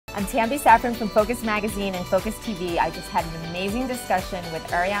I'm Tambi Saffran from Focus Magazine and Focus TV. I just had an amazing discussion with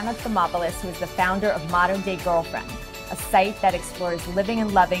Arianna Thomopoulos, who is the founder of Modern Day Girlfriend, a site that explores living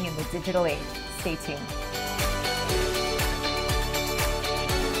and loving in the digital age. Stay tuned.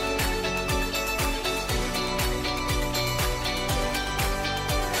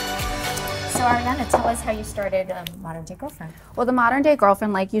 So Arianna, tell us how you started Modern Day Girlfriend. Well, the Modern Day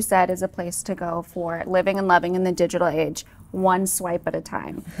Girlfriend, like you said, is a place to go for living and loving in the digital age, one swipe at a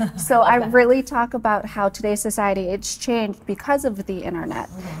time. So I really talk about how today's society, it's changed because of the internet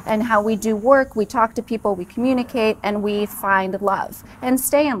and how we do work, we talk to people, we communicate, and we find love and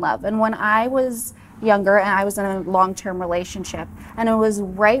stay in love. And when I was younger and I was in a long-term relationship, and it was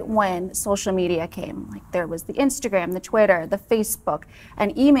right when social media came. Like there was the Instagram, the Twitter, the Facebook,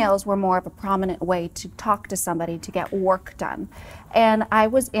 and emails were more of a prominent way to talk to somebody to get work done. And I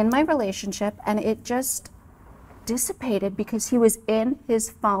was in my relationship and it just dissipated because he was in his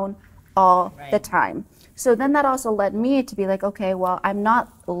phone all the time. So then that also led me to be like, okay, well, I'm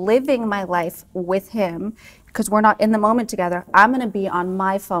not living my life with him because we're not in the moment together. I'm going to be on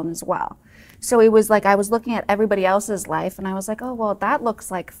my phone as well. So it was like I was looking at everybody else's life and I was like, oh, well, that looks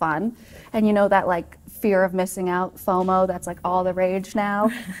like fun. And you know that like fear of missing out, FOMO, that's like all the rage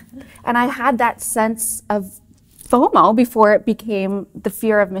now. And I had that sense of FOMO before it became the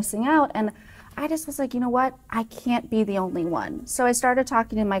fear of missing out. And I just was like, you know what? I can't be the only one. So I started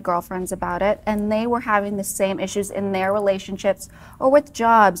talking to my girlfriends about it, and they were having the same issues in their relationships or with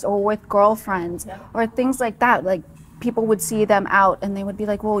jobs or with girlfriends or things like that. Like people would see them out and they would be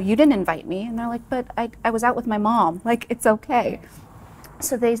like, well, you didn't invite me. And they're like, but I was out with my mom. Like, it's okay.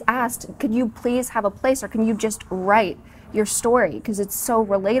 So they asked, could you please have a place or can you just write your story? Because it's so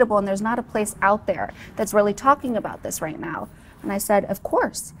relatable and there's not a place out there that's really talking about this right now. And I said, of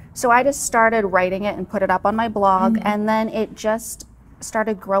course. So I just started writing it and put it up on my blog, and then it just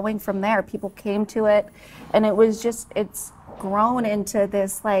started growing from there. People came to it, and it was just, it's grown into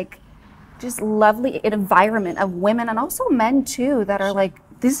this like, just lovely environment of women and also men too that are like,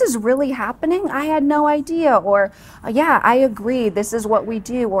 this is really happening? I had no idea. Or yeah, I agree, this is what we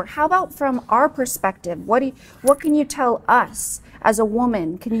do. Or how about from our perspective? What can you tell us as a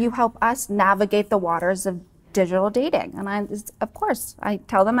woman? Can you help us navigate the waters of digital dating? And of course, I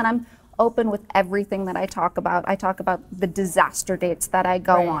tell them, and I'm open with everything that I talk about. I talk about the disaster dates that I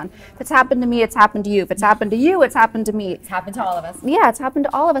go on. If it's happened to me, it's happened to you. If it's happened to you, it's happened to me. It's happened to all of us. Yeah, it's happened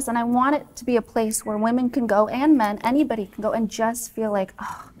to all of us. And I want it to be a place where women can go and men, anybody can go and just feel like,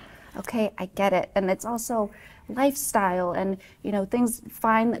 oh, okay, I get it. And it's also lifestyle and, you know, things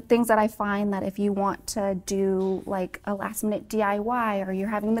that I find that if you want to do like a last minute DIY or you're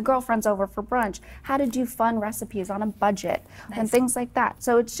having the girlfriends over for brunch, how to do fun recipes on a budget and things like that.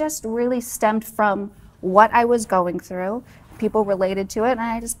 So it's just really stemmed from what I was going through. People related to it and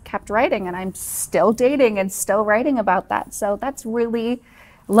I just kept writing, and I'm still dating and still writing about that. So that's really,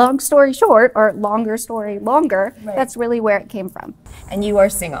 long story short, or longer story longer, that's really where it came from. And you are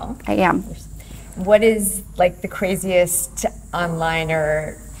single. I am. What is like the craziest online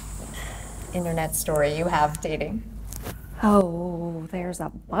or internet story you have dating? Oh, there's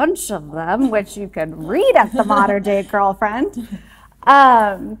a bunch of them, which you can read at the Modern Day Girlfriend.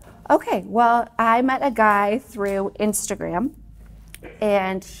 Okay, well, I met a guy through Instagram,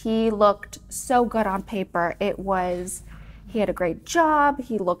 and he looked so good on paper. He had a great job.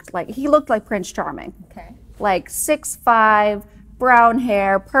 He looked like Prince Charming. Okay. Like 6'5", brown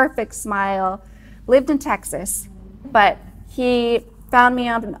hair, perfect smile. Lived in Texas, but he found me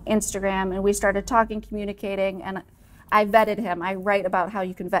on Instagram and we started talking, communicating, and I vetted him. I write about how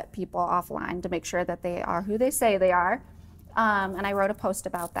you can vet people offline to make sure that they are who they say they are. And I wrote a post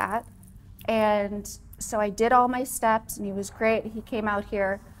about that. And so I did all my steps and he was great. He came out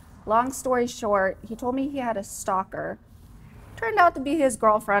here. Long story short, he told me he had a stalker. Turned out to be his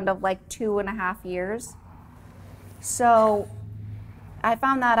girlfriend of like 2.5 years. So I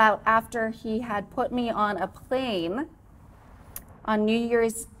found that out after he had put me on a plane on New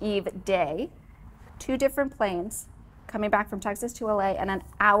Year's Eve day, 2 different planes, coming back from Texas to LA, and an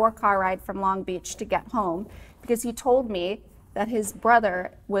hour car ride from Long Beach to get home, because he told me that his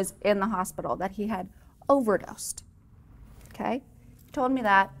brother was in the hospital, that he had overdosed. Okay? He told me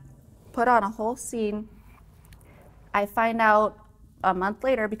that, put on a whole scene. I find out a month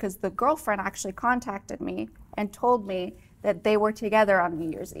later because the girlfriend actually contacted me and told me that they were together on New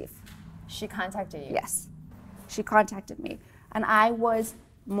Year's Eve. She contacted you? Yes, she contacted me. And I was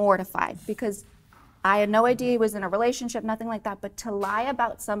mortified because I had no idea he was in a relationship, nothing like that, but to lie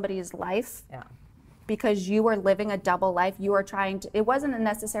about somebody's life, because you were living a double life. You were trying to, it wasn't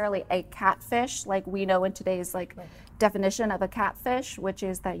necessarily a catfish like we know in today's like definition of a catfish, which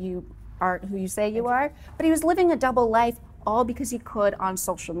is that you aren't who you say you are, but he was living a double life all because he could on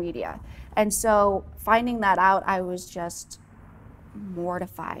social media. And so finding that out, I was just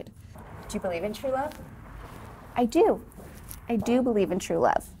mortified. Do you believe in true love? I do. I do believe in true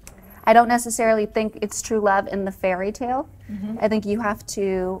love. I don't necessarily think it's true love in the fairy tale. I think you have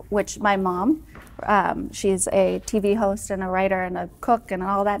to, which my mom, she's a TV host and a writer and a cook and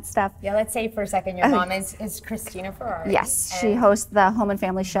all that stuff. Yeah, let's say for a second, your mom is Christina Ferrari. Yes, she hosts the Home and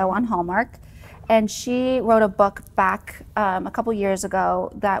Family Show on Hallmark. And she wrote a book back a couple years ago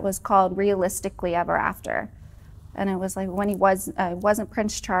that was called Realistically Ever After. And it was like when he wasn't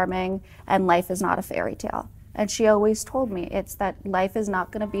Prince Charming and life is not a fairy tale. And she always told me it's that life is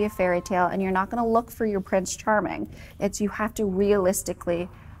not going to be a fairy tale and you're not going to look for your Prince Charming. It's you have to realistically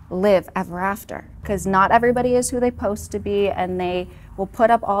live ever after, because not everybody is who they post to be, and they will put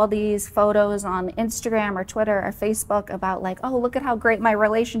up all these photos on Instagram or Twitter or Facebook about like, oh, look at how great my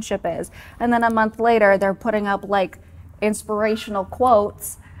relationship is. And then a month later, they're putting up like inspirational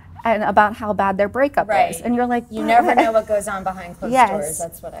quotes and about how bad their breakup is. And you're like, you never know what goes on behind closed doors.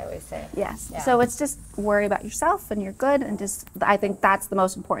 That's what I always say. Yes. Yeah. So it's just worry about yourself and you're good. And just, I think that's the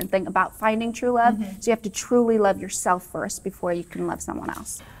most important thing about finding true love. So you have to truly love yourself first before you can love someone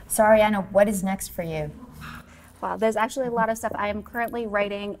else. So Arianna, what is next for you? Well, there's actually a lot of stuff. I am currently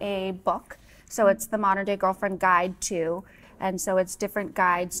writing a book. So it's the Modern Day Girlfriend Guide to. And so it's different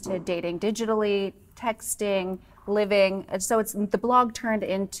guides to dating digitally, texting, living. And so it's the blog turned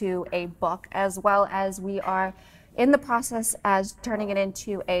into a book, as well as we are in the process as turning it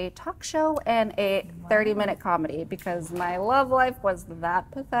into a talk show and a 30-minute comedy, because my love life was that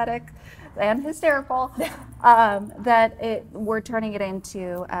pathetic and hysterical that we're turning it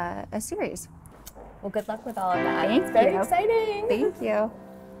into a series. Well, good luck with all of that. Thank it's very you. exciting. Thank you.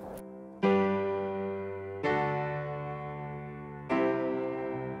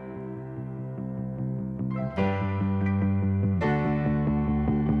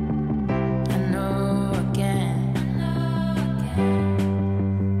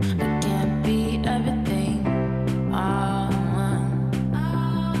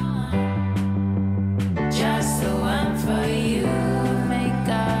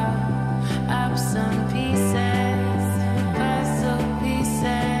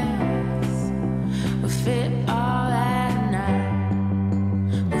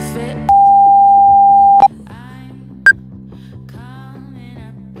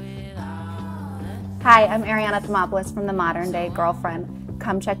 Hi, I'm Arianna Thomopoulos from the Modern Day Girlfriend.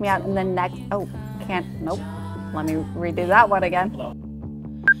 Come check me out in the next, nope. Let me redo that one again.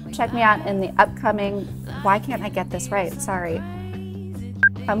 Check me out in the upcoming, why can't I get this right? Sorry.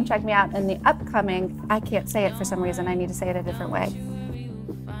 Come check me out in the upcoming, I can't say it for some reason, I need to say it a different way.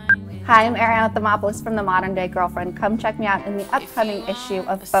 Hi, I'm Arianna Thomopoulos from the Modern Day Girlfriend. Come check me out in the upcoming issue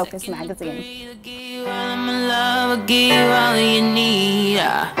of Focus magazine. I'll give you all you need.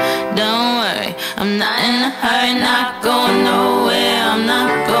 Don't worry, I'm not in a hurry, not going nowhere. I'm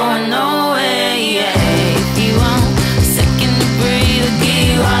not